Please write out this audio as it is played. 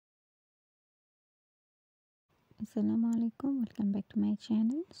Assalamu alaikum, welcome back to my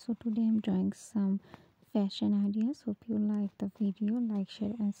channel. So today I'm drawing some fashion ideas. Hope you like the video. Like,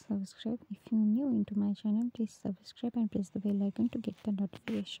 share and subscribe. If you're new into my channel, please subscribe and press the bell icon to get the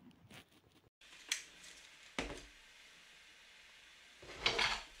notification.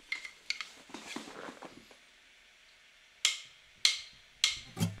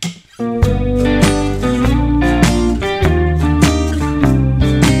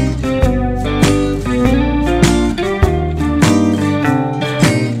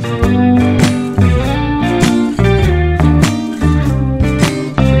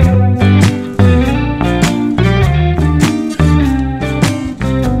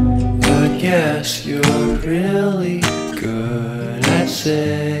 Yes, you're really good at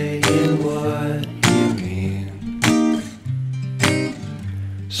saying what you mean.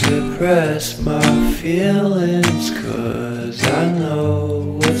 Suppress my feelings, 'cause I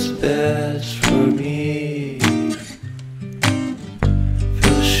know what's best for me.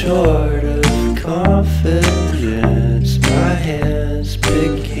 Feel short of confidence, my hands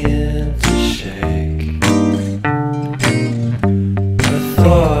begin to shake. I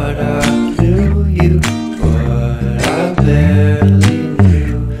thought I knew you, but I barely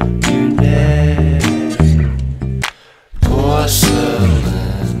knew your name.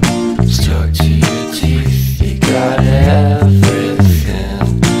 Porcelain stuck to your teeth, you got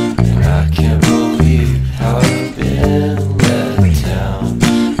everything, and I can't believe how I've been let down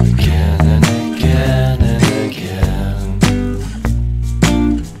again and again and again.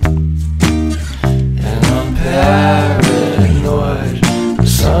 And I'm paranoid,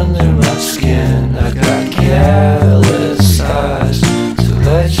 it's under my skin. I got careless eyes to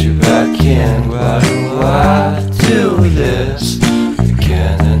let you back in. Why do I do this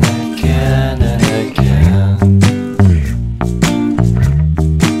again and again and again?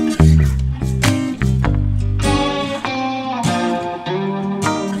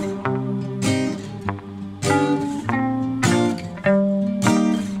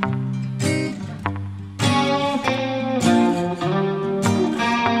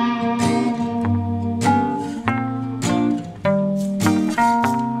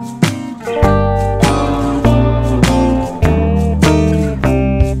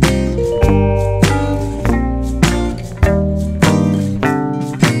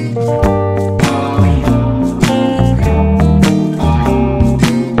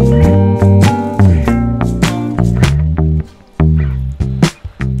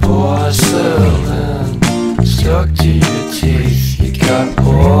 Porcelain stuck to your teeth, you got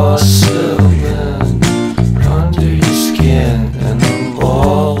porcelain under your skin, and I'm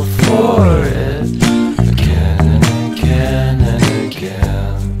all for it again and again and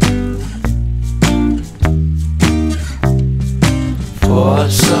again. For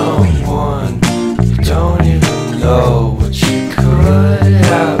someone you don't even know what you could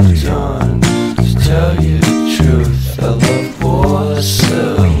have done. To tell you the truth, I love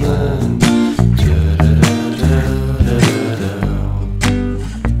porcelain.